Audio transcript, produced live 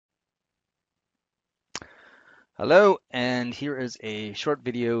Hello, and here is a short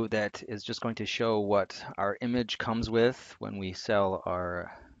video that is just going to show what our image comes with when we sell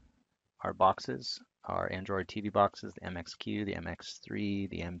our boxes, our Android TV boxes, the MXQ, the MX3,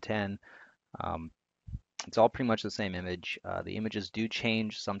 the M10. Um, it's all pretty much the same image. The images do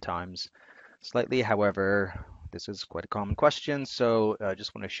change sometimes slightly. However, this is quite a common question, so I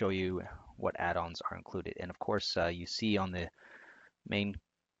just want to show you what add-ons are included. And of course, you see on the main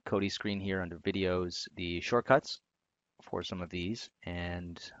Kodi screen here under videos the shortcuts for some of these,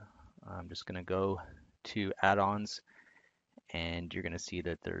 and I'm just going to go to add-ons, and you're going to see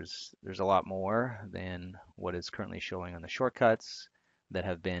that there's a lot more than what is currently showing on the shortcuts that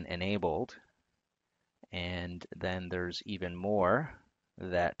have been enabled, and then there's even more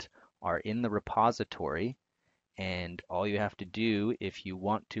that are in the repository, and all you have to do if you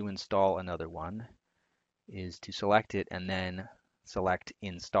want to install another one is to select it and then select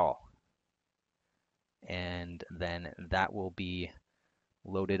install, and then that will be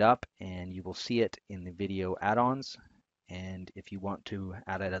loaded up and you will see it in the video add-ons. And if you want to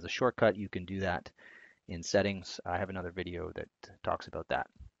add it as a shortcut, you can do that in settings. I have another video that talks about that.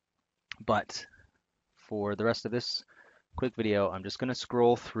 But for the rest of this quick video, I'm just going to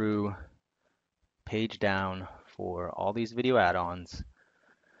scroll through page down for all these video add-ons.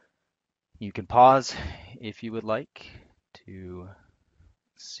 You can pause if you would like to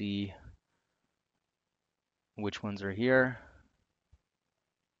see which ones are here.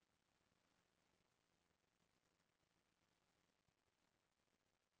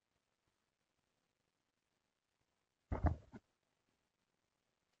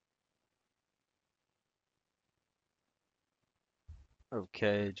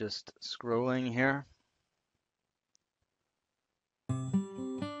 Okay, just scrolling here.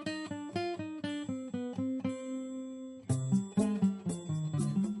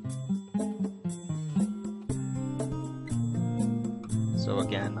 So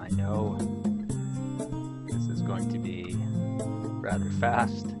again, I know this is going to be rather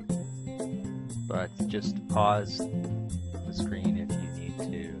fast, but just pause the screen if you need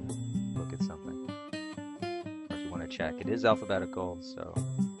to look at something, or if you want to check. It is alphabetical, so.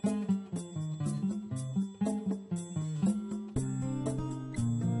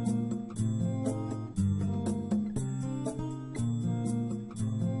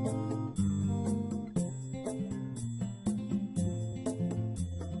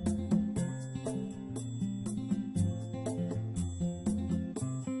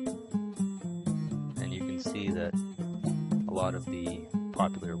 And you can see that a lot of the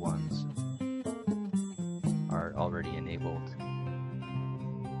popular ones are already enabled.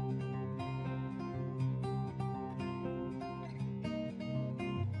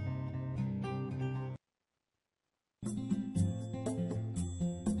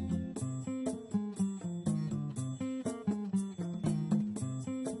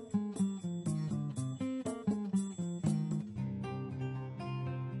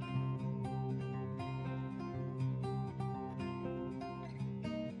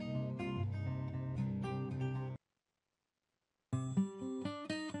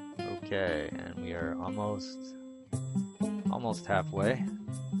 Okay, and we are almost halfway.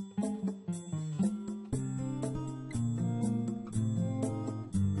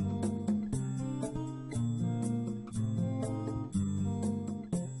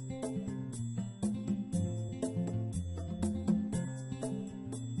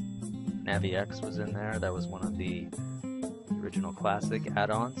 NaviX was in there. That was one of the original classic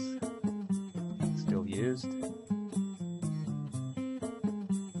add-ons, still used.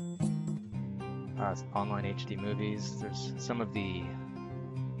 Online HD movies. There's some of the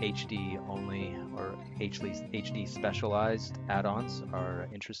HD only or HD specialized add-ons are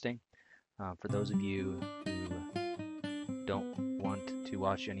interesting. For those of you who don't want to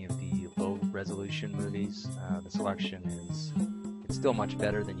watch any of the low resolution movies, the selection it's still much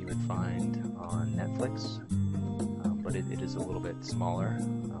better than you would find on Netflix, but it is a little bit smaller,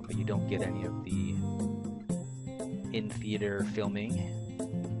 but you don't get any of the in-theater filming.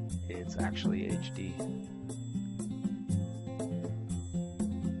 It's actually HD.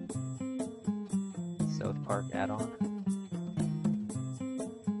 South Park add-on.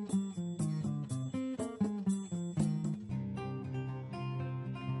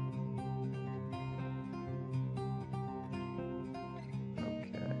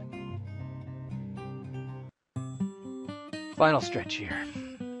 Okay. Final stretch here.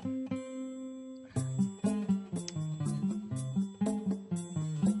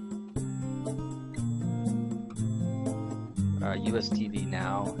 US TV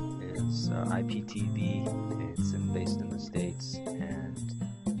Now is IPTV. It's based in the States, and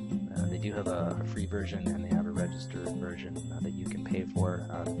they do have a free version and they have a registered version that you can pay for.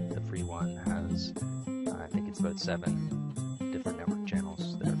 The free one has, I think it's about 7 different network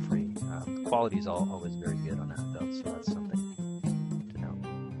channels that are free. The quality is always very good on that, though, so that's